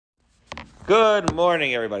Good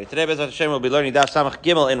morning, everybody. Today, Bezrat Hashem, we'll be learning Daf Samach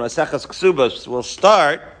Gimel in Maseches Ksubos. We'll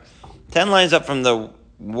start 10 lines up from the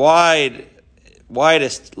widest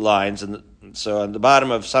lines. And so on the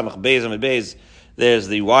bottom of Samach Beis and Beis, there's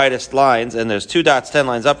the widest lines, and there's 2 dots, 10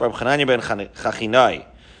 lines up. Rav Chananya ben Chachinai.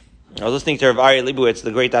 I was listening to Rav Aryeh Leibowitz,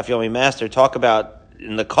 the great Daf Yomi master, talk about,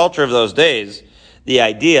 in the culture of those days, the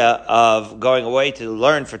idea of going away to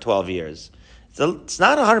learn for 12 years. So it's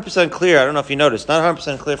not 100% clear. I don't know if you noticed. Not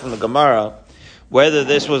 100% clear from the Gemara whether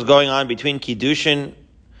this was going on between Kiddushin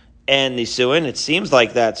and Nisuin. It seems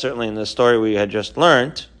like that, certainly in the story we had just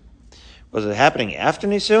learned. Was it happening after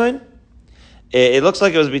Nisuin? It looks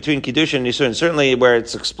like it was between Kiddushin and Nisuin, certainly where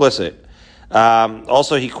it's explicit.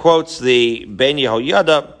 Also, he quotes the Ben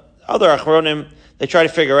Yehoyada, other Achronim. They try to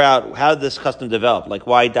figure out how this custom developed, like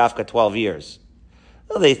why Dafka 12 years.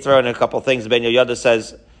 Well, they throw in a couple things. Ben Yehoyada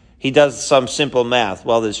says, he does some simple math.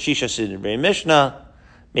 Well, there's Shisha Sidrei Mishnah.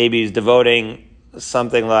 Maybe he's devoting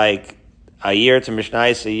something like a year to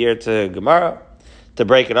Mishnayos, a year to Gemara, to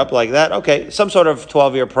break it up like that. Okay, some sort of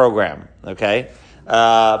 12-year program, okay?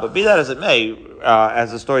 But be that as it may,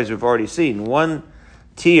 as the stories we've already seen, one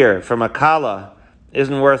tier from a Kala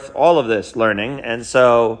isn't worth all of this learning. And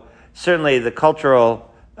so certainly the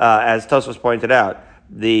cultural, as Tosfos pointed out,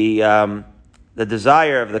 the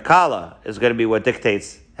desire of the Kala is going to be what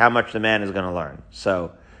dictates how much the man is going to learn.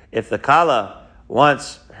 So if the Kala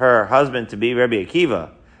wants her husband to be Rabbi Akiva,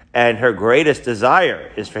 and her greatest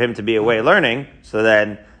desire is for him to be away learning, so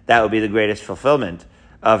then that would be the greatest fulfillment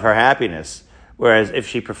of her happiness. Whereas if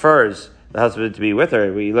she prefers the husband to be with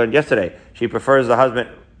her, we learned yesterday, she prefers the husband,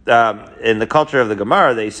 in the culture of the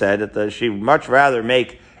Gemara, they said that she'd much rather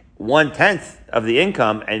make 1/10 of the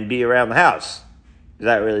income and be around the house. Is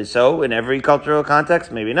that really so in every cultural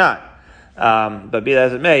context? Maybe not. But be that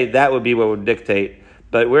as it may, that would be what would dictate.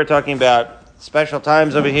 But we're talking about special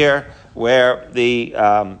times over here where the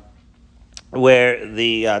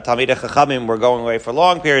Talmidei Chachamim were going away for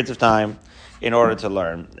long periods of time in order to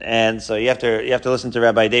learn. And so you have to listen to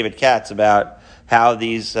Rabbi David Katz about how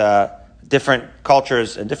these different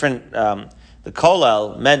cultures and different the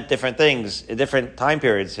Kollel meant different things in different time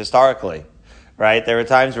periods historically. Right? There were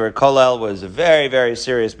times where Kollel was a very, very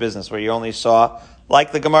serious business where you only saw,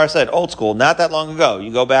 like the Gemara said, old school, not that long ago.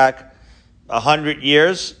 You go back 100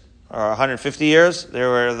 years or 150 years, there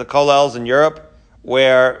were the Kollels in Europe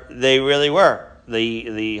where they really were.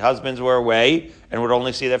 The husbands were away and would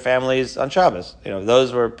only see their families on Shabbos.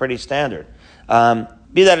 Those were pretty standard.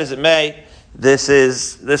 Be that as it may, this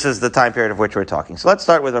is the time period of which we're talking. So let's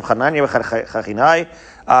start with Rav Chananya ben Chachinai,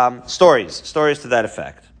 stories to that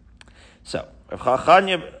effect. So, Rav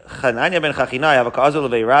Chananya ben Chachinai have a kazul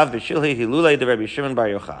of a Rav b'shilhi hilulei de Rabbi Shimon bar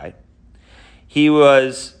Yochai. He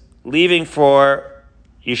was leaving for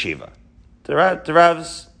yeshiva, to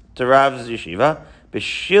Rav's yeshiva,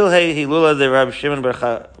 b'shilhi hilulei de Rabbi Shimon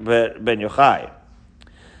ben Yochai.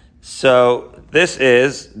 So this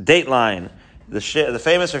is Dateline, the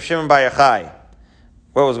famous Rav Shimon bar Yochai.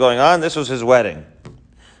 What was going on? This was his wedding,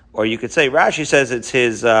 or you could say Rashi says it's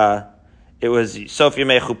his. It was Sof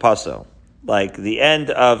Yemei Chupaso, like the end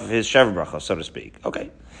of his Sheva Bracha, so to speak.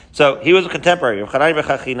 Okay. So he was a contemporary. Rav Chananya ben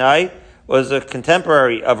Chachinai was a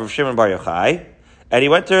contemporary of Rav Shimon bar Yochai, and he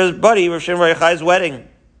went to his buddy, Rav Shimon bar Yochai's wedding.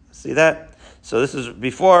 See that? So this is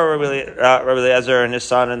before Rabbi Eliezer and his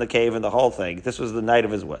son in the cave and the whole thing. This was the night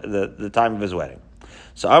of his the time of his wedding.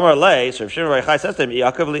 So Amar Lei, so Rav Shimon bar Yochai says to him,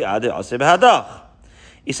 Yaakov li'ad aseh b'hadach.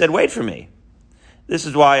 He said, wait for me. This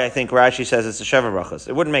is why I think Rashi says it's a Sheva Brachos.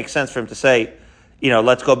 It wouldn't make sense for him to say,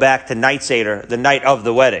 let's go back to night Seder, the night of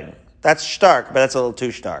the wedding. That's stark, but that's a little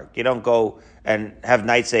too stark. You don't go and have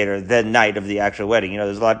night Seder the night of the actual wedding.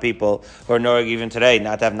 There's a lot of people who are knowing even today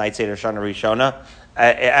not to have night Seder Shana Rishona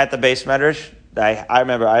at the Beis Medrash. I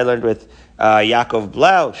remember I learned with Yaakov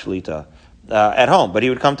Blau Shlita at home, but he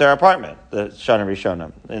would come to our apartment, the Shana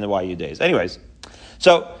Rishona, in the YU days. Anyways,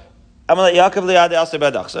 so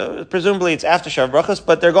so presumably it's after Sheva Brachos,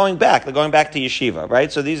 but they're going back. They're going back to yeshiva,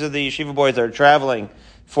 right? So these are the yeshiva boys that are traveling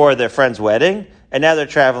for their friend's wedding, and now they're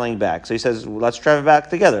traveling back. So he says, let's travel back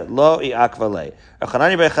together. Lo i'akvale. Rav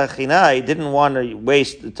Chananya ben Chachinai didn't want to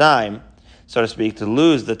waste the time, so to speak, to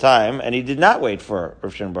lose the time, and he did not wait for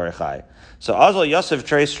Rav Shimon bar Yochai. So Azal Yosef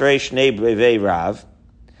Treis Shnei Bevei Rav,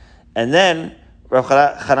 and then Rav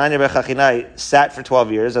Chananya ben Chachinai sat for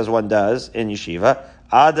 12 years, as one does in yeshiva,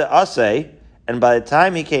 Ad Aseh, and by the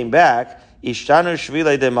time he came back, Ishtanu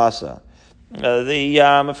Shvilei de Masa. The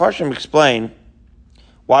Mefarshim explain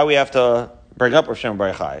why we have to bring up Rav Shimon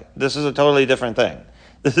bar Yochai. This is a totally different thing.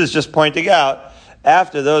 This is just pointing out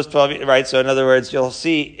after those 12 years, right? So in other words, you'll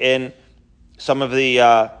see in some of the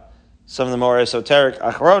more esoteric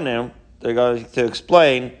Achronim They're going to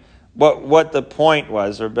explain what the point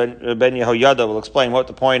was, or Ben Yehoyada will explain what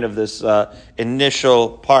the point of this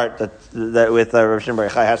initial part that with Rav Shimon Bar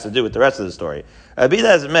Yochai has to do with the rest of the story. Be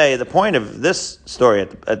that as it may, the point of this story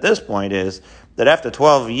at this point is that after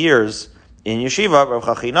 12 years in yeshiva, Rav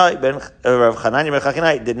Hanania ben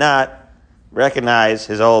Chachinai did not recognize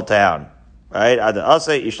his old town. Right?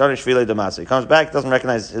 He comes back, doesn't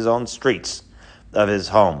recognize his own streets of his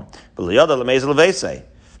home.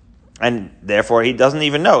 And therefore he doesn't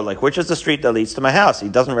even know, like, which is the street that leads to my house. He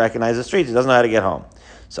doesn't recognize the street. He doesn't know how to get home.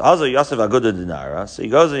 So also Yosef Aguda Dinara. So he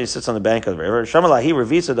goes and he sits on the bank of the river. Shamalahi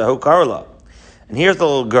Revisa Dahu Karla. And here's the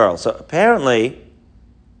little girl. So apparently,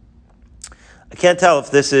 I can't tell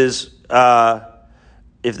if this is Rav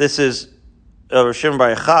Shimon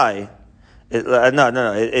Bar Yochai.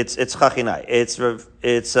 No. It's Chachinai.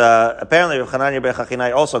 It's apparently Rav Hanania ben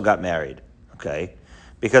Chachinai also got married. Okay,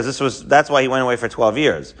 because that's why he went away for 12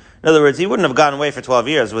 years. In other words, he wouldn't have gone away for 12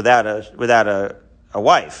 years without a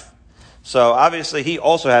wife. So obviously he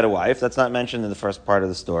also had a wife. That's not mentioned in the first part of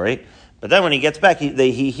the story. But then when he gets back, he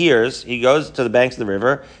goes to the banks of the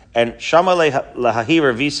river, and Shama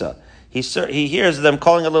Lahahira Visa. He hears them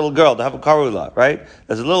calling a little girl, to have a karula, right?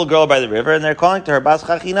 There's a little girl by the river, and they're calling to her, Bas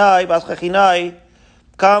Chachinai,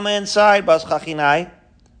 come inside, Bas Chachinai.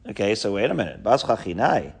 Okay, so wait a minute, Bas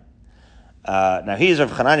Chachinai. Now he's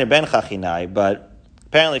Rav Hanania ben Chachinai, but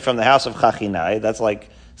apparently from the house of Chachinai, that's like,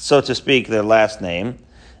 so to speak, their last name.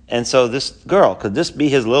 And so this girl, could this be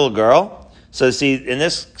his little girl? So see, in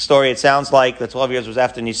this story, it sounds like the 12 years was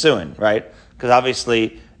after Nisuin, right? Because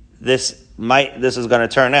obviously this is going to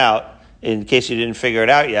turn out, in case you didn't figure it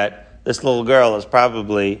out yet, this little girl is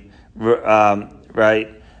probably, going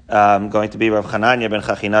to be Rav Hanania ben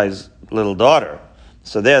Chachinai's little daughter.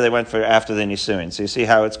 So there they went for after the Nisuin. So you see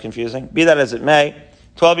how it's confusing? Be that as it may,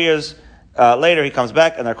 12 years later he comes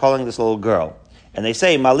back and they're calling this little girl. And they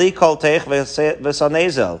say, Mali kol teich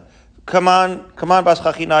v'sanezel. Come on, Bas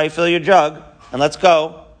Chachinai, fill your jug and let's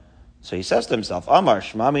go. So he says to himself, Amar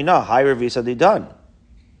shmami na, hi revisa di done.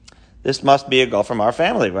 This must be a girl from our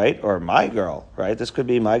family, right? Or my girl, right? This could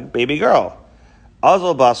be my baby girl.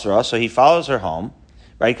 Azal Basra, so he follows her home,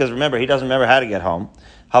 right? Because remember, he doesn't remember how to get home.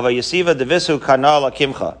 Hava Yasiva devisu kanala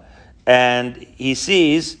kimcha. And he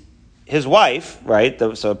sees his wife, right?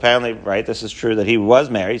 So apparently, right, this is true that he was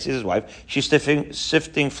married. He sees his wife. She's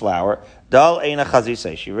sifting flour. Dal eina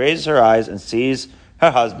chazise. She raises her eyes and sees her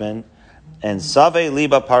husband. And save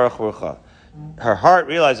liba parachurcha. Her heart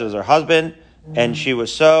realized it was her husband, and she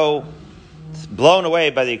was so blown away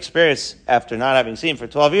by the experience after not having seen him for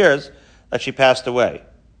 12 years that she passed away.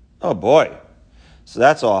 Oh boy. So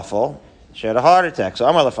that's awful. She had a heart attack. So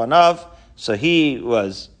Amar Lefanav, so he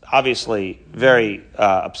was obviously very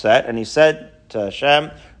upset, and he said to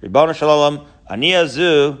Hashem, Ribono Shalom, Ani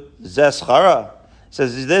azu zeschara. He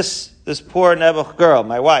says, this poor Nebuch girl,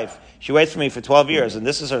 my wife, she waits for me for 12 years, and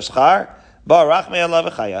this is her schar? Barach me Allah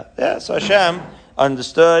v'chaya. Yeah, so Hashem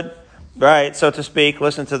understood, right, so to speak,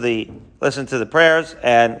 listened to the prayers,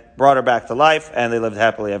 and brought her back to life, and they lived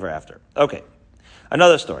happily ever after. Okay.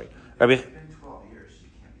 Another story. Rabbi,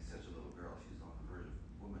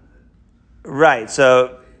 Right.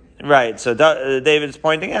 So David's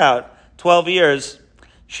pointing out, 12 years,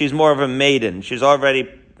 she's more of a maiden. She's already,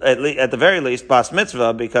 at the very least, bas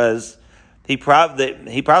mitzvah, because he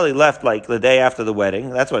probably left like the day after the wedding.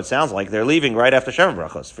 That's what it sounds like. They're leaving right after Sheva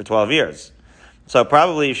Brachos for 12 years. So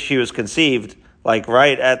probably she was conceived like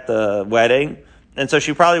right at the wedding. And so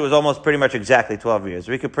she probably was almost pretty much exactly 12 years.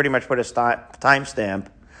 We could pretty much put a timestamp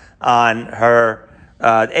on her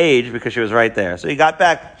age because she was right there. So he got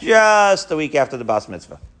back just a week after the bas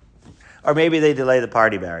mitzvah. Or maybe they delayed the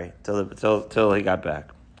party, Barry, till he got back.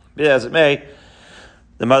 But as it may,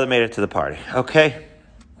 the mother made it to the party. Okay,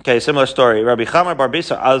 similar story. Rabbi Chamar Bar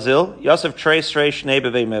Bisa Azil, Yosef Trei Shnei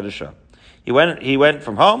Bevei Medusha. He went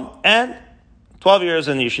from home and 12 years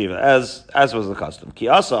in the yeshiva, as was the custom. Ki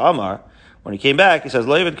Asa Amar, when he came back, he says,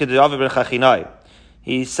 Loivid Kedav ben Chachinai.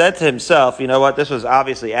 He said to himself, you know what, this was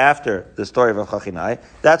obviously after the story of Chachinai.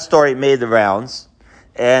 That story made the rounds,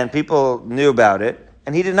 and people knew about it,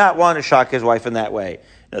 and he did not want to shock his wife in that way.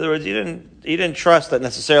 In other words, he didn't trust that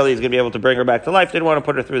necessarily he's going to be able to bring her back to life. Didn't want to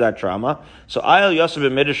put her through that trauma. So Ayel Yosef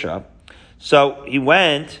ben Midasha. So he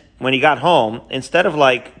went, when he got home, instead of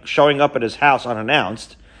like showing up at his house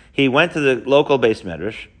unannounced, he went to the local base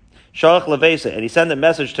medrash, Shalach Levesa, and he sent a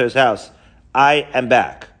message to his house, I am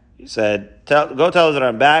back. He said, go tell her that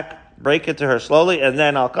I'm back, break it to her slowly, and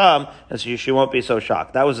then I'll come, and so she won't be so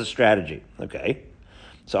shocked. That was the strategy. Okay.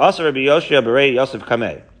 So also Rabbi Yoshia Berei Yosef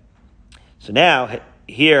Kameh. So now,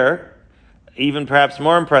 here, even perhaps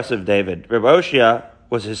more impressive, David, Rabbi Yoshia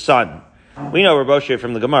was his son. We know Rav Oshia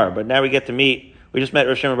from the Gemara, but now we just met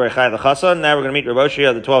Rosh Shimon bar Yochai the Chassan, now we're going to meet Rav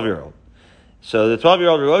Oshia, the 12-year-old. So the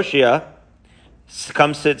 12-year-old Rav Oshia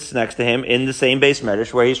sits next to him in the same base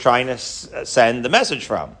medrash where he's trying to send the message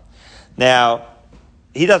from. Now,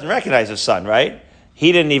 he doesn't recognize his son, right?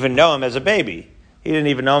 He didn't even know him as a baby. He didn't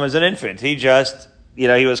even know him as an infant. He just,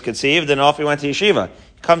 he was conceived and off he went to yeshiva.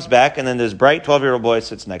 He comes back and then this bright 12-year-old boy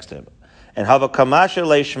sits next to him. And Hava Kamasha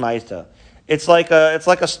Le Shmaita. It's like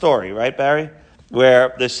a story, right, Barry?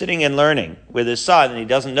 Where they're sitting and learning with his son and he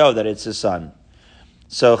doesn't know that it's his son.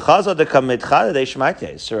 So Chaza de Kamitchada de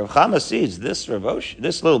Shmaite. So Rav Chama sees this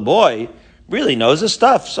little boy really knows his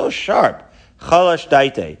stuff, so sharp. Chalash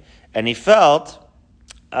Daite. And he felt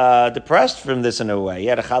depressed from this in a way. He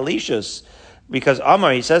had a chalishus because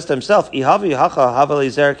Amar, he says to himself, Ihavi hacha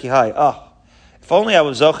havalizer kihai. If only I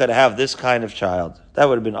was zocha to have this kind of child. That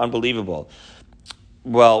would have been unbelievable.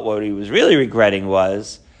 Well, what he was really regretting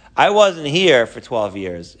was, I wasn't here for 12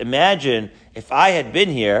 years. Imagine if I had been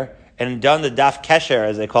here and done the daf kesher,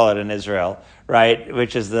 as they call it in Israel, right,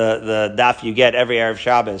 which is the daf you get every Erev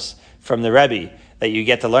Shabbos from the Rebbe, that you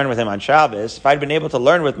get to learn with him on Shabbos. If I'd been able to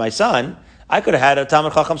learn with my son, I could have had a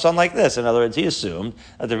Talmid Chacham son like this. In other words, he assumed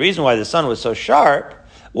that the reason why the son was so sharp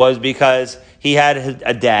was because he had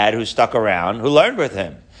a dad who stuck around, who learned with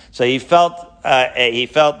him. So he felt right, a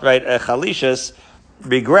chalishus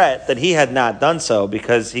regret that he had not done so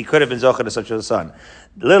because he could have been zocheh to such a son.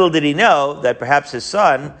 Little did he know that perhaps his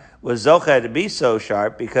son was zocheh to be so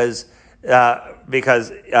sharp because Rav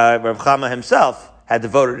Chama himself had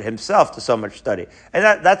devoted himself to so much study. And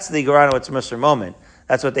that's the Geranowitz Musar moment.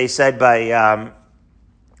 That's what they said by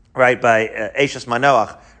Eishes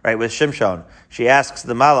Manoach, right, with Shimshon. She asks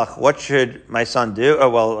the Malach, what should my son do?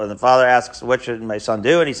 The father asks, what should my son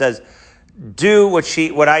do? And he says, do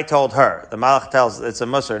what I told her. The Malach tells, it's a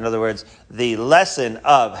Musar. In other words, the lesson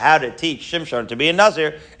of how to teach Shimshon to be a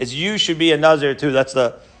Nazir is you should be a Nazir too. That's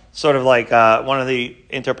the sort of like one of the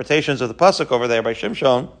interpretations of the pasuk over there by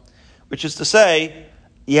Shimshon, which is to say,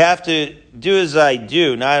 you have to do as I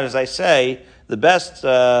do, not as I say. The best,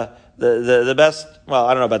 the best. Well,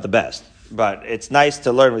 I don't know about the best, but it's nice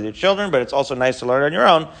to learn with your children. But it's also nice to learn on your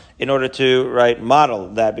own in order to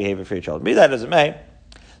model that behavior for your children. Be that as it may.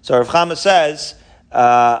 So Rav Chama says,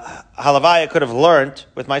 Halavaya could have learned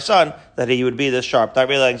with my son that he would be this sharp, not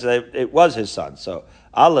realizing that it was his son. So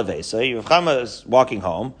Alavesa, Rav Chama is walking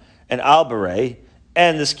home, and Al Beret,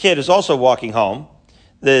 and this kid is also walking home.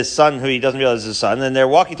 The son who he doesn't realize is his son, and they're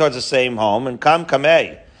walking towards the same home, and Kam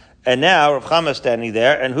Kamei. And now Rav Chama is standing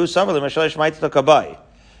there, and who's somebody? And Rav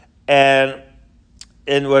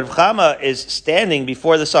Chama is standing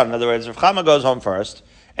before the son. In other words, Rav Chama goes home first,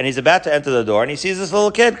 and he's about to enter the door, and he sees this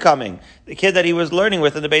little kid coming, the kid that he was learning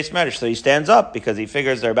with in the base medrash. So he stands up because he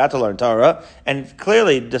figures they're about to learn Torah, and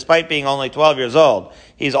clearly, despite being only 12 years old,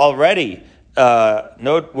 he's already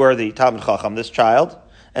noteworthy Talmid Chacham, this child,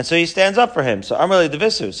 and so he stands up for him. So Amar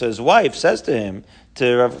Devisu, so his wife says to him,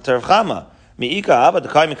 to Rav Chama,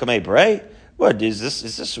 what is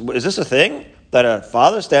this a thing that a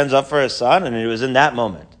father stands up for his son? And it was in that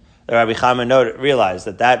moment that Rabbi Chama realized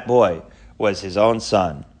that boy was his own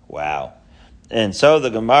son. Wow! And so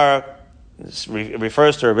the Gemara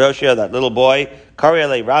refers to Rav Oshia, that little boy,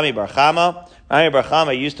 Karyale Rami Bar Chama. Rami Bar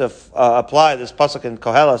Chama used to apply this pasuk in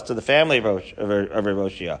Koheles to the family of Rav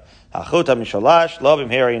Oshia. Hachuta mishalash lo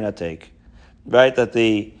b'mheri natek. Right, that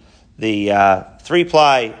the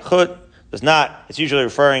 3-ply chut does not, it's usually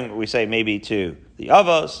referring, we say maybe to the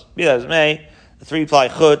avos, be that as may, the 3-ply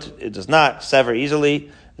chut, it does not sever easily.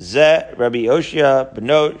 Zeh Rabbi Oshia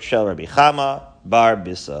benot shel Rabbi Chama bar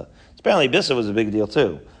Bissa. Apparently Bissa was a big deal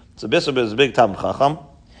too. So Bissa was a big Talmid Chacham.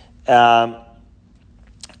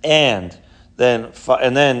 And then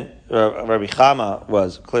Rabbi Chama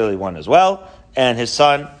was clearly one as well. And his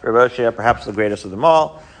son, Rabbi Oshia, perhaps the greatest of them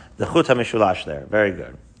all, the Chut HaMishulash there. Very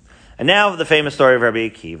good. And now the famous story of Rabbi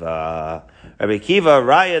Akiva. Rabbi Akiva,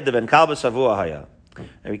 Raya de Ben Kalba Savua Haya.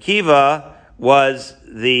 Rabbi Akiva was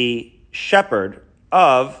the shepherd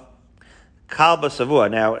of Kalba Savua.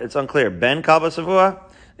 Now, it's unclear. Ben Kalba Savua?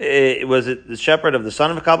 Was it the shepherd of the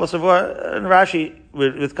son of Kalba Savua? And Rashi,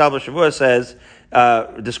 with Kalba Savua, says,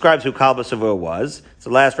 describes who Kalba Savua was. It's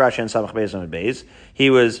the last Rashi in Samach Beis and Beis. He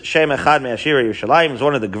was Shem Echad Me'ashira Yerushalayim. He was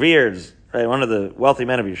one of the Greers, right, one of the wealthy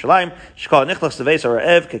men of Yerushalayim.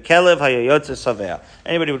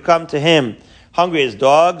 Anybody would come to him hungry as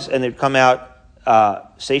dogs, and they'd come out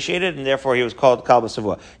satiated, and therefore he was called Kalba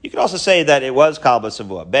Savua. You could also say that it was Kalba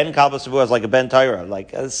Savua. Ben Kalba Savua is like a Ben Torah,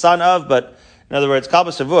 like a son of, but In other words,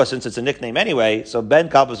 Kalba Savua, since it's a nickname anyway, so Ben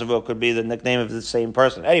Kalba Savua could be the nickname of the same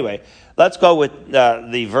person. Anyway, let's go with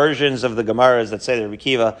the versions of the Gemaras that say that Rabbi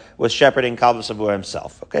Akiva was shepherding Kalba Savua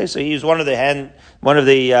himself. Okay, so he's one of the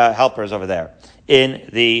helpers over there in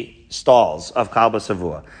the stalls of Kalba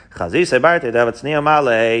Savua.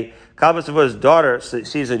 Kalba Savua's daughter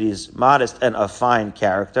sees that he's modest and of fine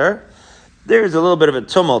character. There's a little bit of a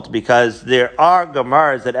tumult because there are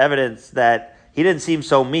Gemaras that evidence that he didn't seem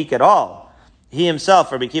so meek at all. He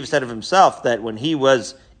himself, Rabbi Akiva said of himself, that when he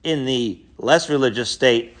was in the less religious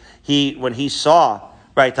state, when he saw,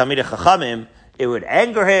 right, Talmidei Chachamim, it would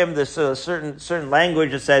anger him. There's a certain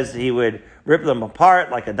language that says that he would rip them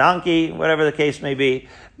apart like a donkey, whatever the case may be.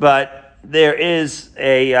 But there is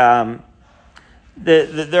there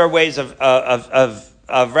are ways of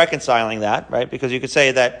reconciling that, right? Because you could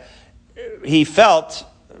say that he felt,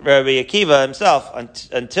 Rabbi Akiva himself,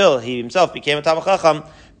 until he himself became a Talmid Chacham,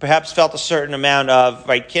 perhaps felt a certain amount of,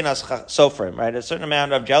 right, kinas sofrim, right, a certain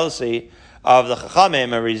amount of jealousy of the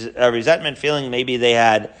Chachamim, a resentment, feeling maybe they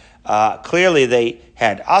had, clearly they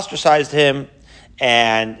had ostracized him,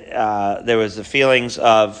 and there was the feelings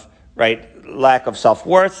of, right, lack of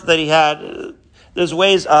self-worth that he had. There's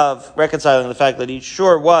ways of reconciling the fact that he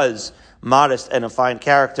sure was modest and a fine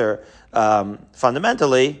character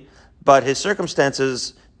fundamentally, but his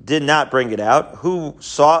circumstances did not bring it out. Who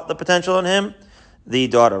saw the potential in him? The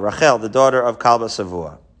daughter, Rachel, the daughter of Kalba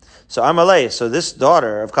Savua. So Amalei, so this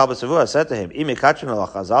daughter of Kalba Savua said to him,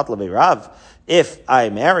 if I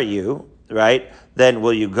marry you, right, then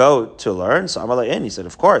will you go to learn? So Amalei, and he said,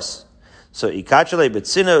 of course. So Ikachale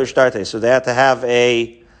Bitsina Ushtarte, so they had to have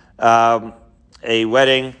a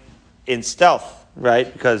wedding in stealth,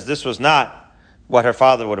 right? Because this was not what her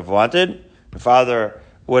father would have wanted. Her father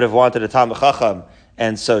would have wanted a Talmid Chacham,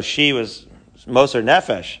 and so she was Moser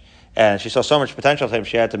Nefesh, and she saw so much potential to him,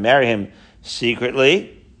 she had to marry him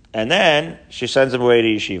secretly, and then she sends him away to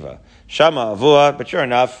yeshiva. Shama Avua, but sure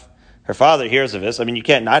enough, her father hears of this. I mean, you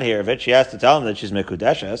can't not hear of it. She has to tell him that she's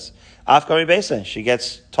Mekudeshes. Afkami Beisen, she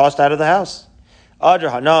gets tossed out of the house. Adra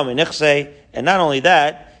Hanam Inichse, and not only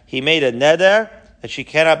that, he made a neder that she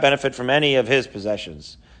cannot benefit from any of his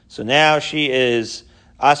possessions. So now she is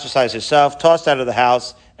ostracized herself, tossed out of the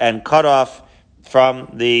house, and cut off from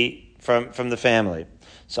the family.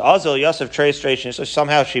 So Azil Yosef Trey, so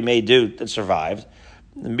somehow she made do and survived.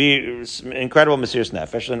 Incredible Mesiras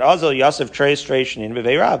Nefesh. And Azil Yosef Trey in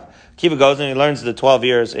Bevei Rav. Kiva goes and he learns the 12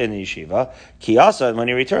 years in the yeshiva. Kiyasa, and when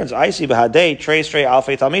he returns, Aisi Bahadei Trey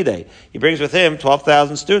Alfei Talmidei. He brings with him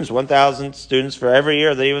 12,000 students, 1,000 students for every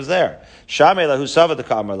year that he was there. Shamela Husava the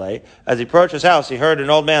Kamarle. As he approached his house, he heard an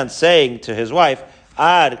old man saying to his wife,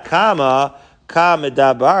 Ad Kama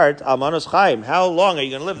Kamedabart Almanos Chaim. How long are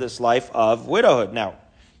you going to live this life of widowhood? Now,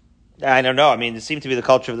 I don't know. I mean, it seemed to be the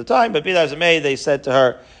culture of the time, but be that as it may, they said to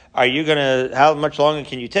her, how much longer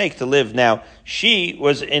can you take to live? Now, she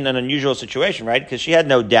was in an unusual situation, right? Because she had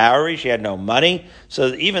no dowry, she had no money.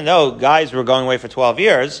 So even though guys were going away for 12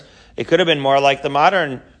 years, it could have been more like the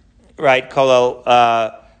modern, right,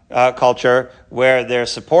 culture, where they're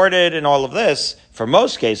supported and all of this, for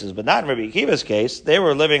most cases, but not in Rabbi Akiva's case. They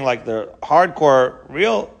were living like the hardcore,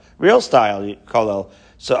 real style, kolel.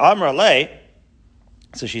 So Amra Lei,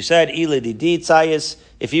 so she said,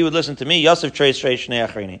 if you would listen to me, Yosef Trei Shnei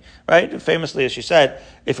Achrini. Right? Famously, as she said,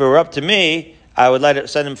 if it were up to me, I would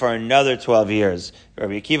send him for another 12 years.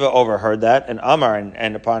 Rabbi Akiva overheard that, and Amar,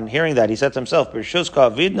 and upon hearing that, he said to himself,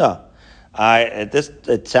 B'Shuska Vidna,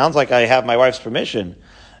 it sounds like I have my wife's permission.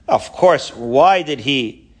 Of course, why did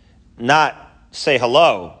he not say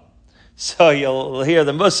hello? So you'll hear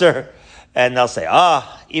the Musar, and they'll say,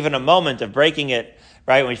 even a moment of breaking it,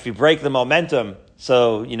 right? If you break the momentum,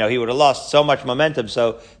 so, he would have lost so much momentum.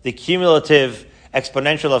 So the cumulative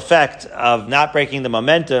exponential effect of not breaking the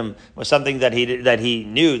momentum was something that he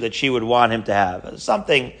knew that she would want him to have.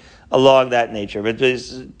 Something along that nature. But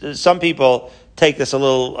some people take this a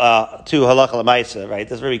little too halacha l'maisa, right?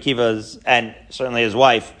 This Rabbi Akiva's, and certainly his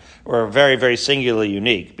wife, were very, very singularly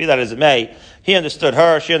unique. Be that as it may, he understood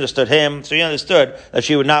her, she understood him, so he understood that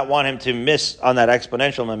she would not want him to miss on that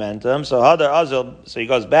exponential momentum. So he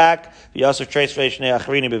goes back, Yosef Trei Shnei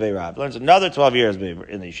Achrini B'Vei Rav, learns another 12 years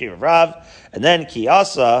in the yeshiva of Rav, and then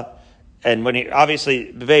Kiyasa, and when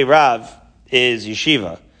obviously B'Vei Rav is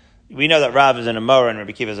yeshiva. We know that Rav is an Amora and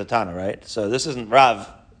Rabbi Akiva is a Tana, right? So this isn't Rav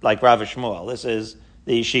like Rav Shmuel, this is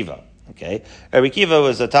the yeshiva, okay? Rabbi Akiva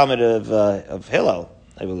was a Talmud of Hillel,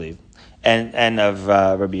 I believe, and of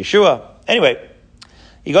Rabbi Yeshua. Anyway,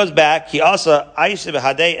 he goes back. He also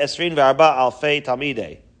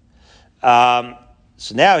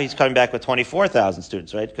So now he's coming back with 24,000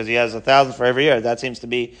 students, right? Because he has 1,000 for every year. That seems to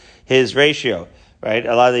be his ratio, right?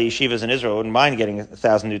 A lot of the yeshivas in Israel wouldn't mind getting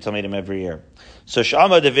 1,000 new talmidim every year. So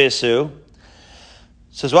Shama Devisu,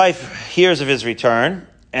 so his wife hears of his return,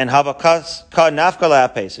 and Havakas ka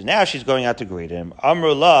nafka. So now she's going out to greet him.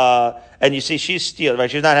 Amrullah, and you see she's still, right?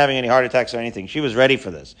 She's not having any heart attacks or anything. She was ready for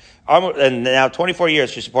this. And now 24 years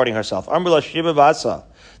she's supporting herself. Amrullah shiba basa.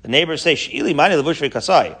 The neighbors say, Sh'ili mani levushri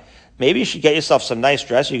kasai. Maybe you should get yourself some nice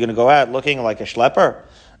dress. You're going to go out looking like a schlepper?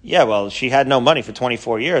 Yeah, well, she had no money for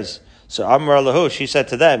 24 years. So Amr Lahu, she said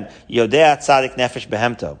to them, Yodea tzadik nefesh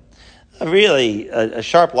behemto. Really, a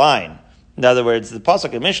sharp line. In other words, the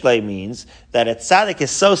pasuk in Mishlei means that a tzaddik is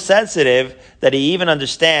so sensitive that he even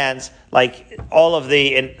understands, like all of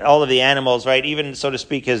the animals, right? Even so to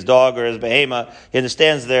speak, his dog or his behema, he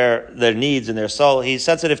understands their needs and their soul. He's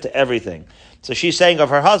sensitive to everything. So she's saying of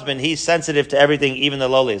her husband, he's sensitive to everything, even the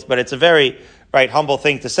lowliest. But it's a very humble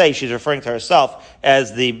thing to say. She's referring to herself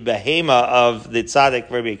as the behema of the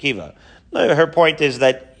tzaddik Rabbi Akiva. Her point is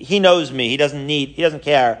that he knows me. He doesn't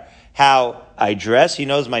care how I dress. He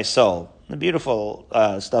knows my soul. The beautiful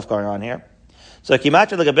stuff going on here. So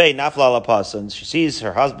Kimatra Legabei Nafla Lapas, and she sees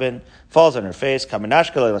her husband, falls on her face,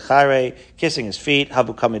 Kaminashka Lechare, kissing his feet,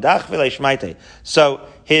 Habu Kamidach Shmaite. So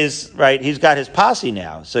he's got his posse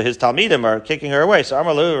now. So his Talmidim are kicking her away. So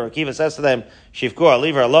Amalu Akiva says to them, Shivkur,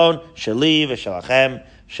 leave her alone, Shaliv, Shalachem,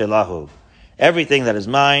 Shalahu. Everything that is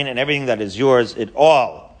mine and everything that is yours, it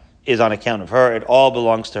all is on account of her. It all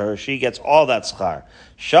belongs to her. She gets all that schar.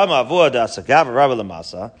 Shama Avua da Sagav Rabba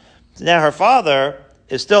Lamasa. Now her father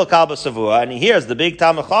is still Kalba Savua, and he hears the big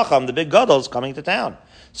Talmid Chacham, the big Gadol's coming to town.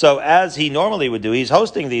 So as he normally would do, he's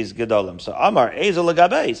hosting these Gadolim. So Amar Ezel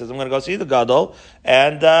Lagabe, he says, I'm going to go see the Gadol,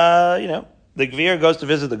 and the Gvir goes to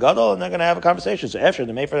visit the Gadol, and they're going to have a conversation. So after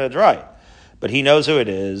the Mefer dry, but he knows who it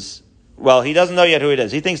is. Well, he doesn't know yet who it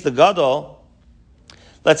is. He thinks the Gadol.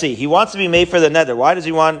 Let's see. He wants to be made for the nether. Why does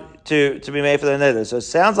he want to be made for the nether? So it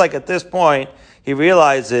sounds like at this point he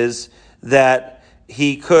realizes that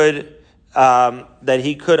he could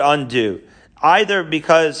undo, either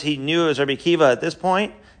because he knew it was Rabbi Akiva at this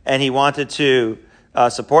point and he wanted to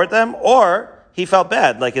support them, or he felt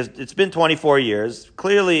bad. Like it's been 24 years.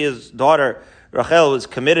 Clearly, his daughter Rachel was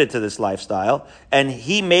committed to this lifestyle, and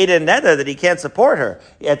he made a nether that he can't support her.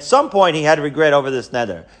 At some point, he had regret over this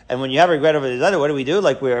nether. And when you have regret over this nether, what do we do?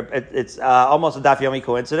 Like it's almost a Daf Yomi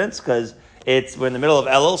coincidence, because we're in the middle of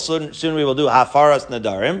Elul. Soon we will do Hafaras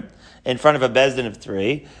Nadarim in front of a Bezdin of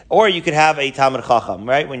 3. Or you could have a Talmid Chacham,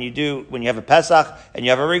 right? When you have a Pesach and you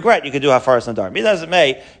have a regret, you could do Hafaras Nadarim. Be that as it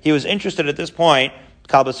may, he was interested at this point,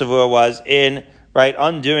 Kalba Savua was, in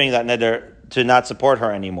undoing that nether to not support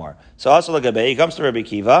her anymore. So also Lagabe, he comes to Rabbi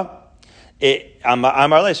Akiva.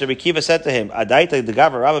 Amar Leis, Rabbi Akiva said to him, Adaita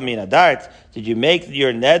Degavar Rabba Min Adart, did you make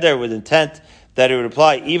your nether with intent that it would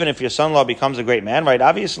apply even if your son-in-law becomes a great man, right?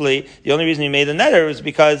 Obviously, the only reason he made the nether was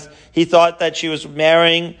because he thought that she was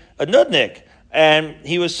marrying a nudnik, and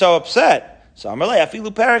he was so upset. So Amalei, afilu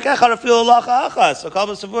perek echad, afilu halacha achas. So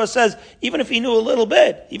Kalba Savua says, even if he knew a little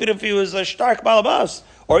bit, even if he was a stark balabas,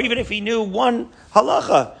 or even if he knew one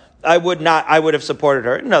halacha, I would have supported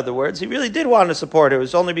her. In other words, he really did want to support her. It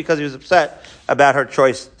was only because he was upset about her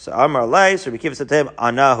choice. So Amar Lei, so Rabbi Akiva said to him,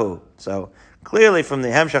 Anahu. So clearly from the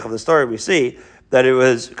Hemshech of the story, we see that it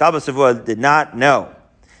was, Kalba Savua did not know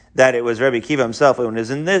that it was Rabbi Akiva himself. It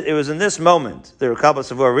was in this moment that Kalba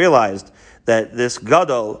Savua realized that this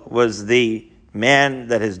Gadol was the man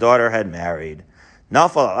that his daughter had married.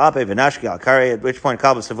 Nafal al-ape v'nashki al-kari, at which point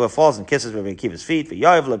Kalba Savua falls and kisses Rabbi Akiva's feet,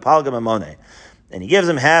 v'yayiv lepalga mamone, and he gives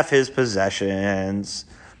him half his possessions.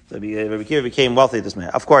 So Rabbi Akiva became wealthy, this man.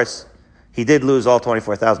 Of course, he did lose all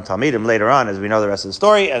 24,000 Talmidim later on, as we know the rest of the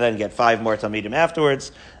story, and then get 5 more Talmidim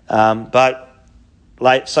afterwards. But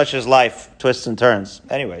such is life, twists and turns.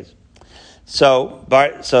 Anyways, so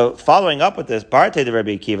following up with this, Barte the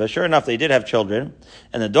Rabbi Akiva, sure enough, they did have children,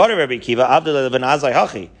 and the daughter of Rabbi Akiva, Abdullah ben Azai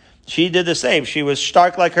Hachi, she did the same. She was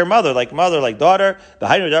stark like her mother, like daughter.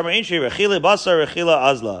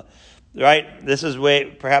 Right? This is way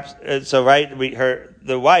perhaps the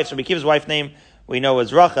wife. So Rabbi Akiva's wife name we know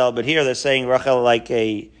was Rachel, but here they're saying Rachel like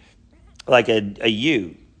a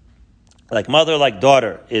you, like mother, like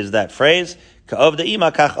daughter is that phrase. Ka'ov de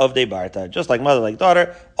ima kach of de barta, just like mother, like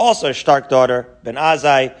daughter. Also, a stark daughter. Ben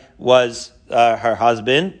Azai was her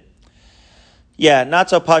husband. Yeah, not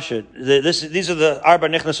so pashut. These are the Arba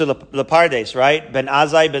Nichnasu Lepardes, right? Ben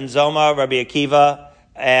Azai, Ben Zoma, Rabbi Akiva,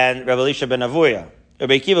 and Rabbi Elisha ben Avuya.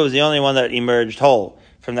 Rabbi Akiva was the only one that emerged whole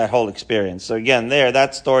from that whole experience. So again,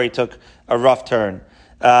 that story took a rough turn.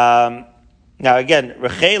 Now again,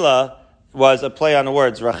 Rachela was a play on the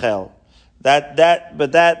words, Rachel.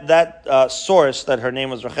 That source that her name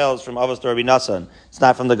was Rachel is from Avos to Rabbi Nassan. It's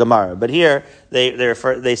not from the Gemara. But here they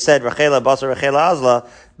said Rachela Basar Rachela Azla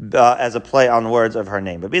as a play on words of her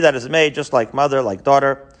name. But be that as it may, just like mother, like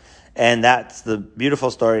daughter, and that's the beautiful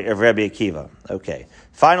story of Rabbi Akiva. Okay,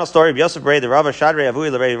 final story of Yosef Bray the Rava Shadrei Avui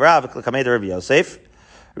LeRei Rav Kamei the Rabbi Yosef.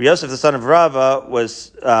 Rabbi Yosef, the son of Rava,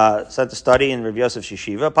 was sent to study in Rabbi Yosef's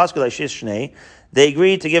yeshiva. Paskulei Shnei. They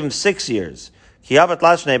agreed to give him 6 years. By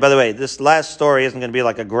the way, this last story isn't going to be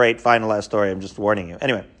like a great final last story. I'm just warning you.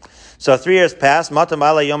 Anyway, so 3 years passed. Matam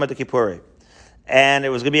ala Yom Kippuri, and it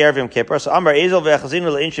was going to be Erev Yom Kippur. So Amar Ezel ve'achazinu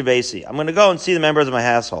le'inshi beisi. I'm going to go and see the members of my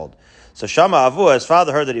household. So Shama Avu, his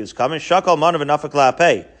father heard that he was coming. Shakal manav v'nafak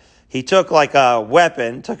la'apei. He took like a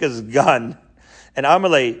weapon, took his gun, and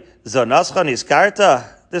Amalei zonaschan iskarta.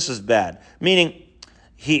 This is bad. Meaning,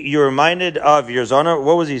 you're reminded of your zona.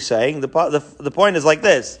 What was he saying? The point is like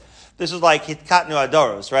this. This is like Hitkatnu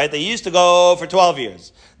Adoros, right? They used to go for 12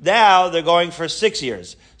 years. Now they're going for 6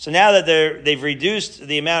 years. So now that they've reduced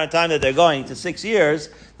the amount of time that they're going to 6 years,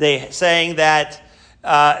 they're saying that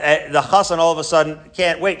the chassan all of a sudden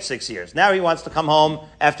can't wait 6 years. Now he wants to come home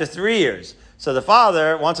after 3 years. So the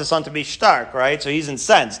father wants his son to be stark, right? So he's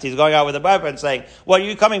incensed. He's going out with a weapon and saying, what are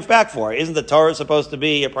you coming back for? Isn't the Torah supposed to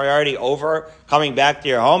be a priority over coming back to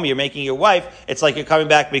your home? You're making your wife. It's like you're coming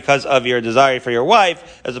back because of your desire for your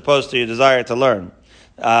wife as opposed to your desire to learn.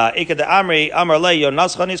 So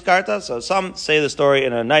some say the story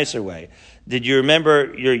in a nicer way. Did you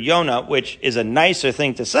remember your Yonah, which is a nicer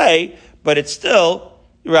thing to say, but it's still,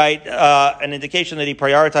 right, an indication that he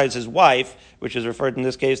prioritized his wife, which is referred in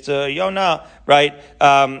this case to Yonah, right,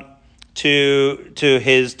 to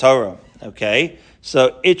his Torah. Okay,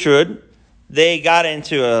 so Itrud, they got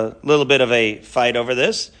into a little bit of a fight over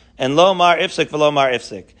this, and lo mar ifsik v'lo mar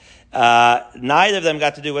ifsik. Neither of them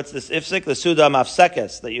got to do what's this ifsik, the Suda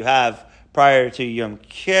Mafsekes that you have prior to Yom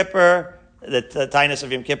Kippur, the Tainus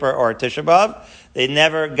of Yom Kippur or Tisha B'Av. They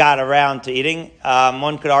never got around to eating.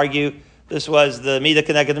 One could argue this was the Midah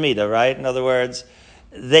Keneged Midah, right? In other words,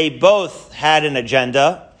 they both had an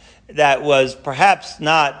agenda that was perhaps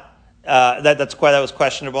not, that was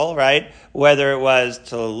questionable, right? Whether it was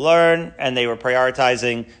to learn and they were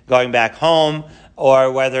prioritizing going back home,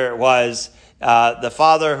 or whether it was the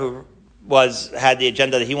father who had the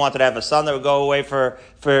agenda that he wanted to have a son that would go away for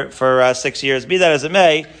 6 years. Be that as it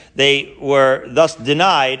may, they were thus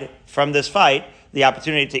denied from this fight the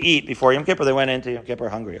opportunity to eat before Yom Kippur. They went into Yom Kippur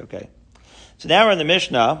hungry, okay? So now we're in the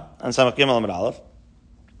Mishnah on Samach Gimel Amud Aleph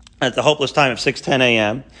at the hopeless time of 6:10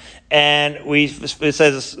 a.m. And it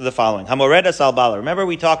says the following: Hamoredas al Bala. Remember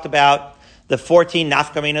we talked about the 14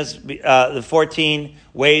 nafkaminas, the 14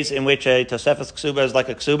 ways in which a Tosefes Ksuba is like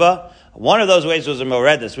a Ksuba. One of those ways was a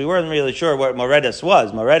Moredas. We weren't really sure what Moredas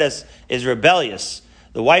was. Moredas is rebellious.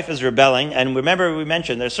 The wife is rebelling, and remember we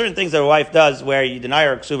mentioned there's certain things that a wife does where you deny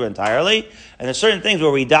her Ksuba entirely, and there's certain things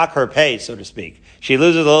where we dock her pay, so to speak. She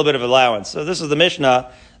loses a little bit of allowance. So this is the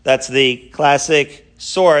Mishnah. That's the classic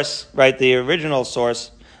source, right? The original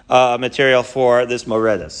source material for this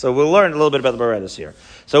Moredas. So we'll learn a little bit about the Moredas here.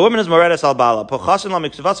 So woman is Moredas al Bala. Pochasin la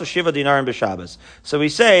miksuvasa shiva dinarim b'Shabbos. So we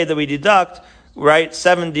say that we deduct, right,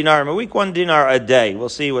 7 dinarim a week, 1 dinar a day. We'll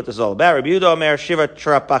see what this is all about. Rabbi Yehuda Omer shiva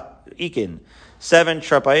trapa'ikin. 7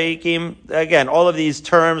 trapaikim. Again, all of these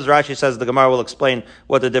terms, Rashi says the Gemara will explain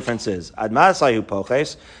what the difference is. Ad ma'asayu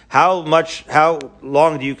poches. How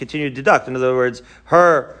long do you continue to deduct? In other words,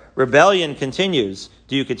 her rebellion continues.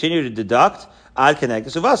 Do you continue to deduct? Ad keneg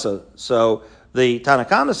suvasa. So the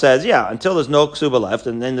Tanakama says, yeah, until there's no ksuba left,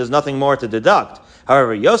 and then there's nothing more to deduct.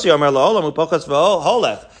 However, Yossi Omer la'olam upochas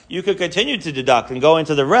v'holech. You could continue to deduct and go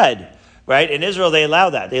into the red, right? In Israel, they allow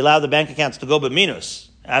that. They allow the bank accounts to go b'minus.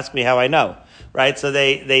 Ask me how I know. Right, so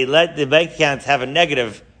they let the bank accounts have a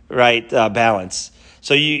negative, right, balance.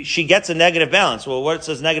 So she gets a negative balance. Well, what's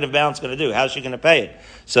this negative balance going to do? How's she going to pay it?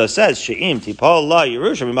 So it says, She'im tipol la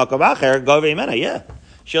Yerusha b'makom acher go v'imena. Yeah,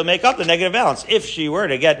 she'll make up the negative balance. If she were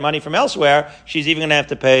to get money from elsewhere, she's even going to have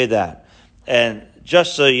to pay that. And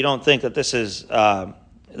just so you don't think that this is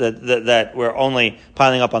that we're only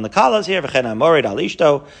piling up on the kalas here.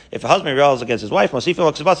 If a husband rebels against his wife,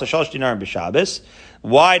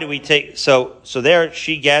 why do we take so there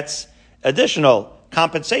she gets additional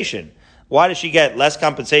compensation? Why does she get less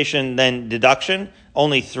compensation than deduction?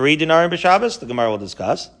 Only 3 dinarim b'Shabbos. The Gemara will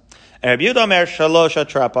discuss. And Rabbi Yehuda Omer shalosh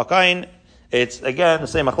trapakain. It's again the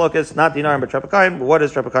same machlokas, not dinarim but trapakain. But what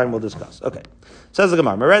is trapakain? We'll discuss. Okay. Says the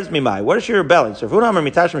Gemara, Merez mimai. What is she rebelling? So Ravuna Amar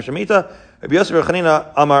mitashim shemita. Rabbi Yosef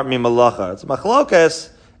Rechanina Amar mimalacha. It's machlokas.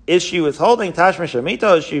 Is she withholding tashma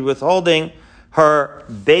shemita? Is she withholding her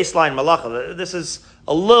baseline malacha? This is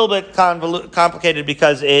a little bit complicated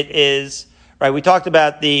because it is right? We talked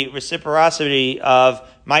about the reciprocity of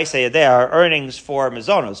Maaseh Yadeh, our earnings for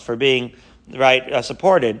Mazonos, for being, right,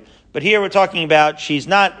 supported. But here we're talking about she's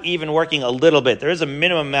not even working a little bit. There is a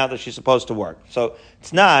minimum amount that she's supposed to work. So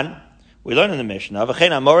it's non, we learn in the Mishnah,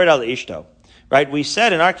 v'chein amorid al ishto, right? We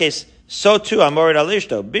said in our case, so too amorid al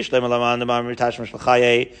ishto, bishlem alaman demam ritashmash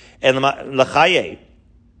l'chaye and l'chaye.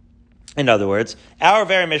 In other words, our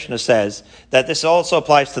very Mishnah says that this also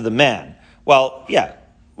applies to the man. Well, yeah,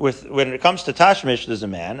 when it comes to Tashmish, there's a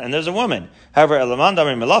man and there's a woman. However, Elaman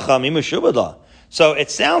Damar Melacha Mimushubadla. So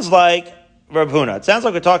it sounds like Reb Huna. It sounds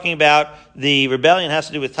like we're talking about the rebellion has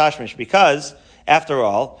to do with Tashmish because, after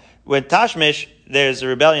all, when Tashmish, there's a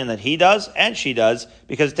rebellion that he does and she does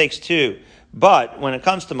because it takes two. But when it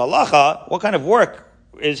comes to Malacha, what kind of work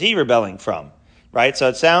is he rebelling from? Right? So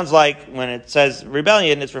it sounds like when it says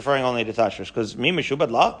rebellion, it's referring only to Tashmish because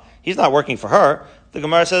Mimashubadla, he's not working for her. The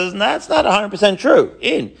Gemara says, that's not 100% true.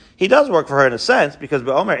 He does work for her in a sense, because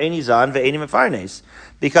Be'omer Eini Zan ve'Eini Mefarnes.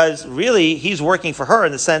 Because really, he's working for her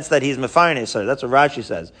in the sense that he's Mefarnes. So that's what Rashi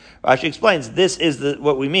says. Rashi explains, this is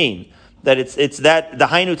what we mean. That it's that, the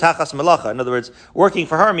Hainu Tachas Malacha. In other words, working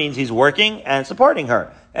for her means he's working and supporting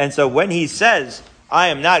her. And so when he says, I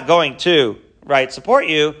am not going to, right, support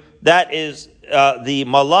you, that is the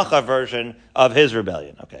Malacha version of his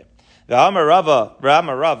rebellion. Okay. But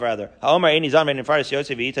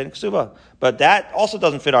that also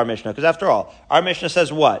doesn't fit our Mishnah, because after all, our Mishnah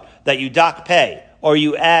says what? That you dock pay, or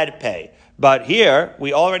you add pay. But here,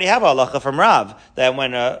 we already have a halacha from Rav, that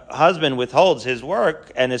when a husband withholds his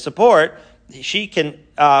work and his support, she can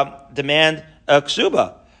demand a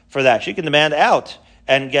ksuba for that. She can demand out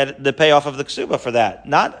and get the payoff of the ksuba for that,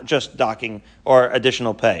 not just docking or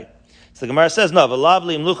additional pay. So the Gemara says, no,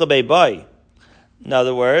 v'lavli imlucha be'bai. In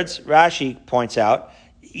other words, Rashi points out,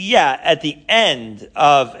 yeah, at the end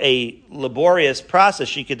of a laborious process,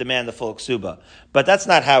 she could demand the full ksuba. But that's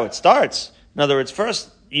not how it starts. In other words,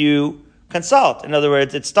 first you consult. In other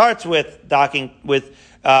words, it starts with docking, with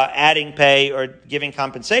adding pay or giving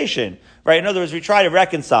compensation. Right? In other words, we try to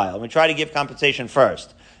reconcile. We try to give compensation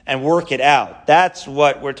first and work it out. That's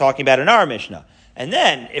what we're talking about in our Mishnah. And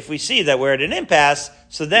then, if we see that we're at an impasse,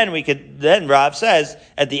 so then Rav says,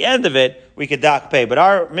 at the end of it, we could dock pay. But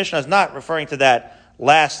our Mishnah is not referring to that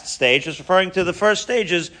last stage. It's referring to the first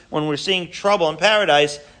stages when we're seeing trouble in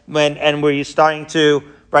paradise and we're starting to,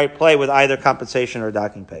 right, play with either compensation or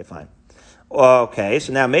docking pay. Fine. Okay,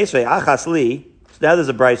 so now, Meisvei Achas Li, so now there's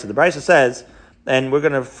a brisa. The brisa says, and we're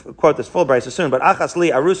going to quote this full brisa soon, but Achas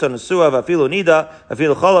Li, Arusa Nesua, Vafilu Nida,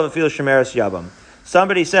 Vafilu Chola, Vafilu Shemeres Yabam.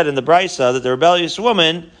 Somebody said in the brisa that the rebellious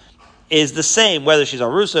woman is the same, whether she's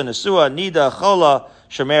Arusa, Nesua, Nida, Chola,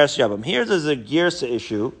 Shemeres Yabam. Here's a Girsa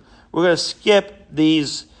issue. We're going to skip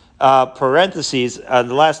these parentheses on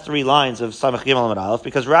the last three lines of Samach Gimel Amud Aleph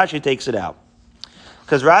because Rashi takes it out.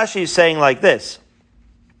 Because Rashi is saying like this.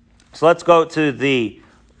 So let's go to the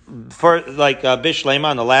Bishlema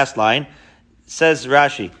on the last line. Says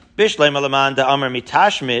Rashi, Bishlema Laman da Amar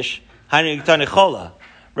Mitashmish Hainu Yiktani Chola.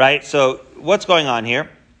 Right? So what's going on here?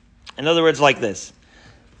 In other words, like this.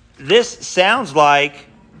 This sounds like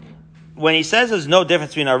when he says there's no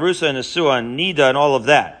difference between Arusa and Nesua and Nida and all of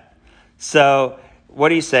that. So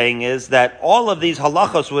what he's saying is that all of these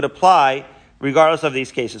halachos would apply regardless of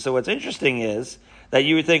these cases. So what's interesting is that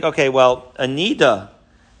you would think, okay, well, a Nida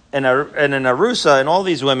and an Arusa and all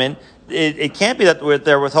these women, it can't be that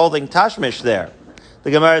they're withholding Tashmish there.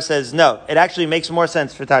 The Gemara says, no, it actually makes more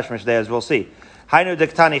sense for Tashmish there, as we'll see. Hainu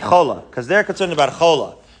diktani chola, because they're concerned about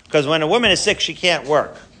chola. Because when a woman is sick, she can't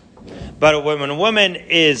work. But when a woman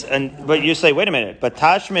is, but you say, wait a minute, but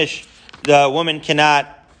Tashmish, the woman cannot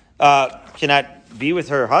be with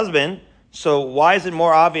her husband. So why is it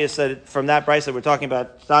more obvious that from that price that we're talking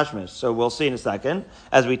about Tashmish? So we'll see in a second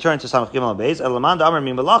as we turn to Samach Gimel Beis. Elaman da'amar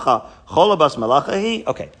mi malacha chola bas malacha hi.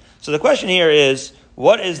 Okay. So the question here is,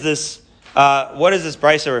 what is this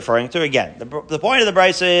brisa referring to? Again, the point of the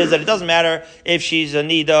brisa is that it doesn't matter if she's a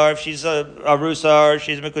nida, or if she's a rusa, or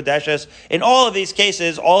she's a mikudeshes. In all of these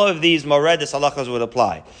cases, all of these moredes halachas would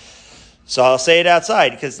apply. So I'll say it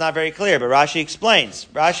outside because it's not very clear, but Rashi explains.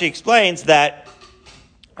 Rashi explains that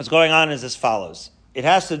what's going on is as follows. It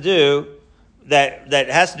has to do that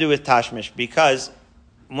has to do with Tashmish, because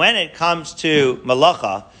when it comes to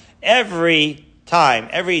malacha, every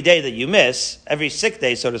day that you miss, every sick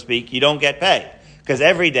day, so to speak, you don't get pay. Because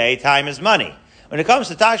every day, time is money. When it comes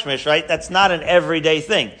to Tashmish, right, that's not an everyday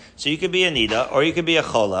thing. So you could be a Nida, or you could be a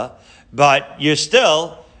Chola, but you're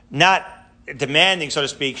still not demanding, so to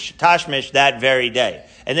speak, Tashmish that very day.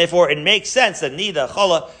 And therefore, it makes sense that Nida,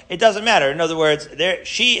 Chola, it doesn't matter. In other words,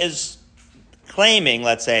 she is claiming,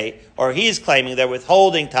 let's say, or he's claiming they're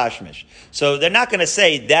withholding tashmish. So they're not going to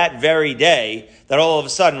say that very day that all of a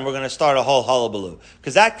sudden we're going to start a whole hullabaloo.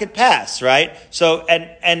 Because that could pass, right? So,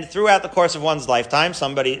 and throughout the course of one's lifetime, so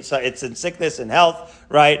it's in sickness and health,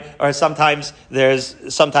 right? Or sometimes there's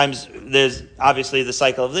obviously the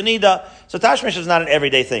cycle of the nida. So tashmish is not an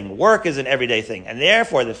everyday thing. Work is an everyday thing. And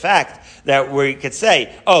therefore the fact that we could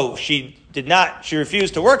say, oh, she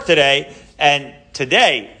refused to work today, and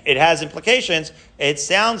today it has implications, it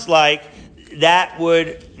sounds like that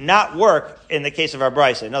would not work in the case of our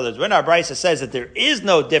brisa. In other words, when our brisa says that there is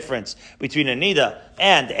no difference between a nida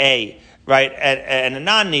and a and a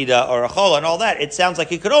non-nida or a chola and all that, it sounds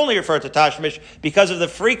like it could only refer to tashmish because of the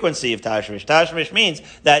frequency of tashmish. Tashmish means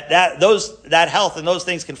that health and those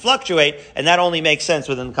things can fluctuate, and that only makes sense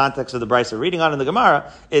within the context of the brisa. Reading on in the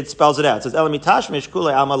Gemara, it spells it out. It says, "Elami tashmish kule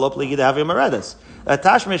alma lo pligi dehavi meredes."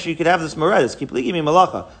 Tashmish, you could have this meredes. Keep pligi mi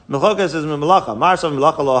malacha. Melokas is malacha. Marsav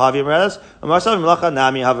malacha lo havi meredes. Marsav malacha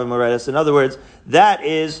nami havi meredes. In other words, that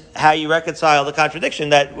is how you reconcile the contradiction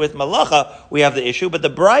that with malacha we have the issue, but the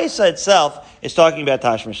brisa itself is talking about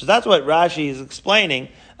tashmish. So that's what Rashi is explaining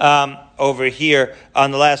over here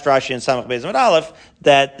on the last Rashi in Samach Beis Amud Aleph,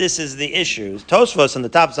 that this is the issue. Tosfos on the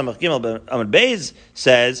top of Samach Gimel Amud Beis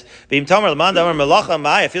says, "B'im tomer l'man damar malacha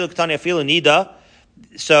ma'ay afilu ketani afilu nida."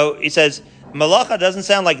 So he says malacha doesn't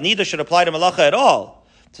sound like nida should apply to malacha at all.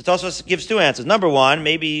 So Tosfos gives two answers. Number one,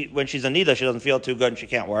 maybe when she's a nida, she doesn't feel too good and she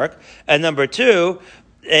can't work. And number two,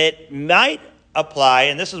 it might apply,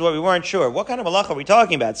 and this is what we weren't sure. What kind of malacha are we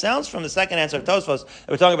talking about? It sounds from the second answer of Tosfos that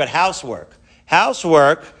we're talking about housework.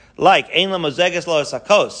 Housework, like ein la mozeges lo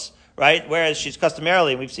sakos, right? Whereas she's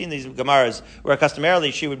customarily, and we've seen these Gemaras, where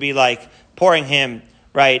customarily she would be like pouring him,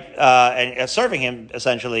 right, and serving him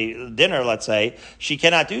essentially dinner, let's say, she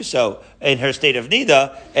cannot do so in her state of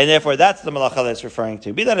nida, and therefore that's the malacha that's referring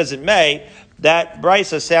to. Be that as it may, that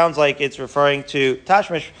brisa sounds like it's referring to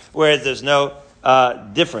tashmish, whereas there's no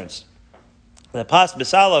difference. The pas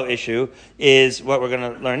bisalo issue is what we're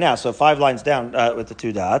going to learn now. So 5 lines down with the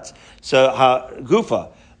 2 dots. So gufa.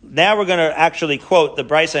 Now we're going to actually quote the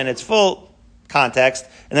brisa in its full context,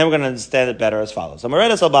 and then we're going to understand it better as follows. So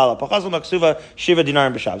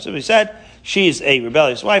we said she's a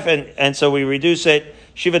rebellious wife, and so we reduce it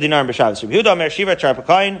shiva dinar b'shavos.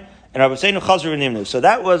 So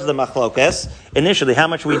that was the machlokes initially, how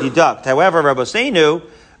much we deduct. However, Rabbi Seinu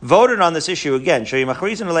voted on this issue again.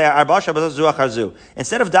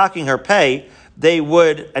 Instead of docking her pay, they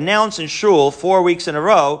would announce in shul 4 weeks in a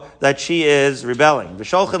row that she is rebelling. And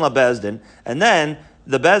then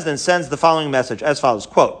the Bezdin sends the following message as follows,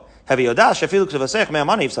 quote, you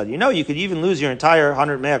know, you could even lose your entire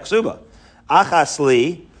 100 mea ksuba.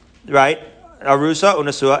 Achasli, right, arusa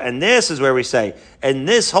unasua, and this is where we say, and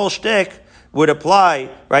this whole shtick would apply,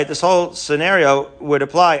 right, this whole scenario would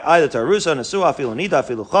apply either to arusa, unasua, afilu nida,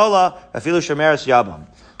 afilu chola, afilu shemeres yabam.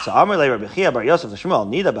 So Amr le Rabbi Chia bar Yosef l'Shmuel,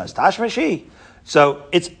 nida bas tashmishi. So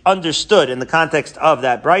it's understood in the context of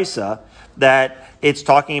that brisa that it's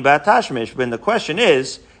talking about tashmish. But the question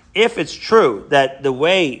is, if it's true that the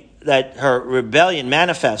way that her rebellion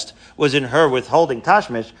manifest was in her withholding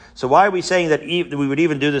tashmish, so why are we saying that we would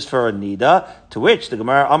even do this for a nida? To which the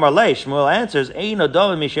Gemara Amar Le Shmuel answers, Ein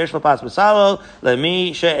odom mi sheyesh lo pas b'salo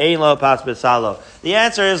lemi she'ein lo pas b'salo. The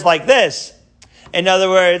answer is like this. In other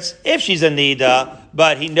words, if she's a nida,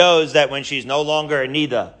 but he knows that when she's no longer a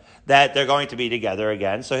nida, that they're going to be together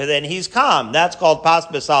again, so then he's calm. That's called pas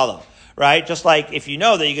b'salo. Right? Just like if you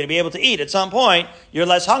know that you're going to be able to eat at some point, you're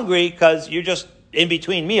less hungry because you're just in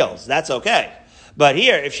between meals. That's okay. But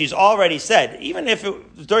here, if she's already said, even if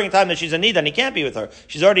during the time that she's a nida and he can't be with her,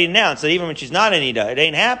 she's already announced that even when she's not a nida, it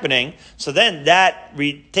ain't happening. So then that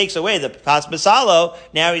takes away the pas b'salo.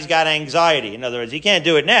 Now he's got anxiety. In other words, he can't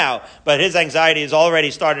do it now, but his anxiety has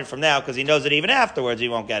already started from now because he knows that even afterwards he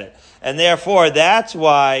won't get it. And therefore, that's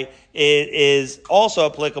why it is also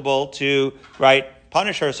applicable to, right,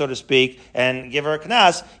 punish her, so to speak, and give her a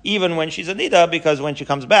knas, even when she's a nida, because when she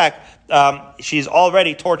comes back, she's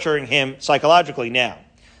already torturing him psychologically now.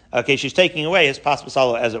 Okay, she's taking away his pas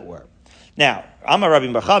b'salo, as it were. Now, Amar Rabbi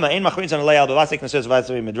Bachama, ein machrinzan alei b'vasik nesus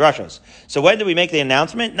v'atzavim midrashos. So when do we make the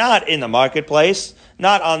announcement? Not in the marketplace,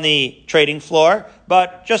 not on the trading floor,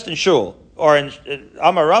 but just in shul. Or in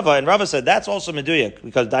Amar Rava, and Rava said that's also meduyak,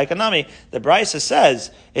 because Daikanami, the Brisa says,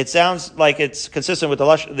 it sounds like it's consistent with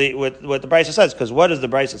what the Brisa says, because what does the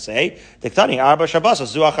Brisa say? Diktani arba shabbos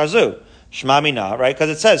zu achar zu shma mina, right? Because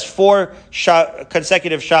it says 4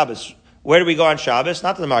 consecutive Shabbos. Where do we go on Shabbos?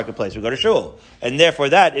 Not to the marketplace. We go to shul, and therefore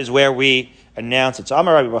that is where we announce it. So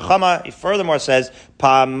Amar Rabbi Bachama, he furthermore says,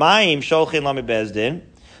 Pa'amayim sholchin lami bezdin.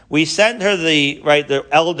 We send her the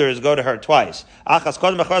elders go to her twice. Achas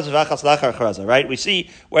kodem acharaza v'achas lachar acharaza, right? We see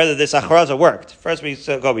whether this acharaza worked. First we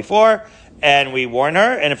go before, and we warn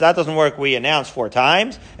her, and if that doesn't work, we announce 4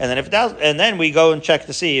 times, and then if it does, and then we go and check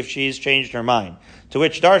to see if she's changed her mind. To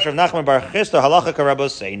which Darsh Rav Nachman bar Chisda halacha ka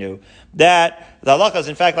Rabbeinu, that the halacha is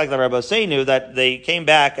in fact like the Rabbeinu, that they came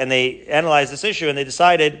back and they analyzed this issue and they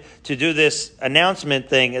decided to do this announcement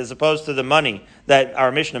thing as opposed to the money that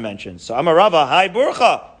our Mishnah mentions. So Amar Rava, hi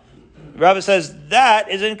burcha. Rava says that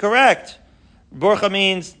is incorrect. Burcha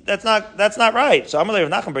means that's not right. So Amar Rav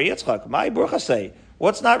Nachman bar Yitzchak, my burcha say.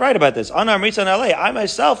 What's not right about this? Anar Misan Elei. I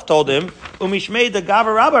myself told him, Umishmei the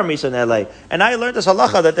Gavar Rabbar Misan Elei. And I learned this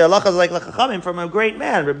halacha, that the halacha is like Lechachamim from a great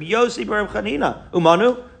man, Rabbi Yossi bar Reb Chanina.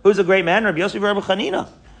 Umanu, who's a great man? Rabbi Yossi bar Reb Chanina.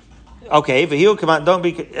 Okay, V'hiu, come on, don't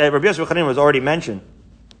be, Rabbi Yossi bar Chanina was already mentioned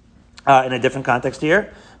in a different context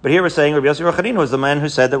here. But here we're saying Rabbi Yossi bar Chanina was the man who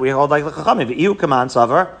said that we hold like Lechachamim. V'hiu, come on,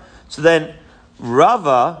 Savar. So then,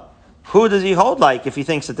 Rava, who does he hold like if he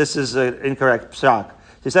thinks that this is an incorrect psak?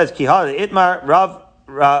 He says, Kihar, Itmar, Rava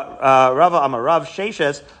Amar Rav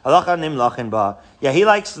Sheshes halacha nimlachin ba. Yeah, he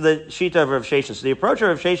likes the shita of Rav Sheshes. So the approach of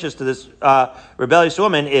Rav Sheshes to this rebellious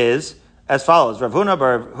woman is as follows: Rav Huna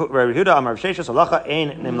bar Rav Yehuda Amar Rav Sheshes halacha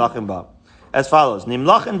ein nimlachin ba. As follows: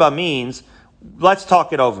 Nimlachin ba means let's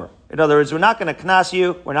talk it over. In other words, we're not going to knas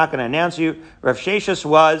you, we're not going to announce you. Rav Sheshes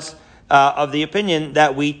was of the opinion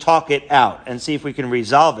that we talk it out and see if we can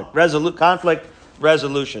resolve it. Conflict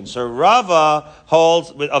resolution. So Rava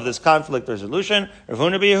holds of this conflict resolution. Rav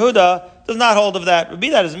Huna bar Yehuda does not hold of that. But be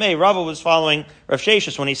that as may, Rava was following Rav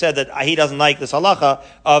Sheshes when he said that he doesn't like this halacha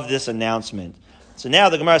of this announcement. So now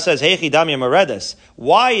the Gemara says, Heichi damya moredes.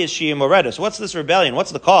 Why is she a moredes? What's this rebellion?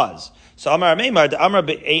 What's the cause? So Amar Meimar, the Amar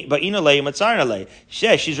ba'ina lei matzarna lei.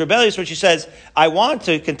 She's rebellious when she says, I want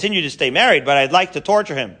to continue to stay married, but I'd like to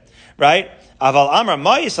torture him. Right? Aval Amar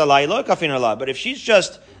ma'is alai lo kafin ala. But if she's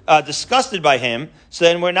just disgusted by him, so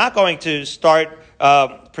then we're not going to start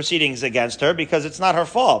proceedings against her because it's not her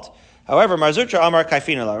fault. However, Marzutra Amar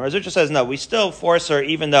Kaifinala. Marzutra says no, we still force her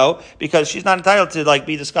even though, because she's not entitled to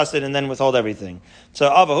be disgusted and then withhold everything. So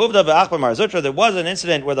Avahuvda V'achba Marzutra, there was an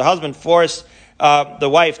incident where the husband forced the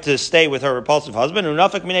wife to stay with her repulsive husband,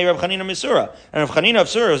 Unafik Minei Rav Chanina Misura. And Rav Chanina of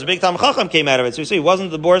Surah, was a big Tam Chacham, came out of it. So you see, it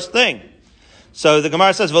wasn't the worst thing. So the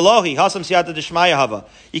Gemara says, Velohi, Hasam Siyata Deshmaya Hava.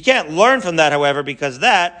 You can't learn from that, however, because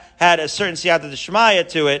that had a certain Siyata Deshmaya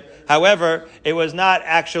to it. However, it was not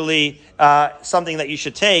actually something that you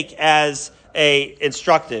should take as a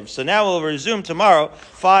instructive. So now we'll resume tomorrow,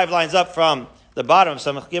 5 lines up from the bottom of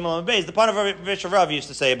Samach Gimel and Beis. The part of Rav used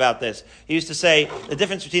to say about this. He used to say the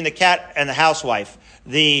difference between the cat and the housewife.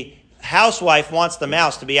 The housewife wants the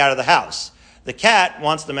mouse to be out of the house. The cat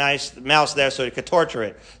wants the mouse there so it could torture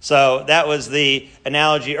it. So that was the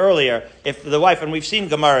analogy earlier. If the wife, and we've seen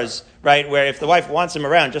Gemaras, right, where if the wife wants him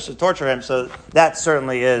around just to torture him, so that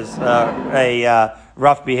certainly is a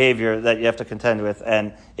rough behavior that you have to contend with.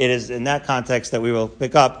 And it is in that context that we will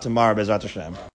pick up tomorrow, Bezrat Hashem.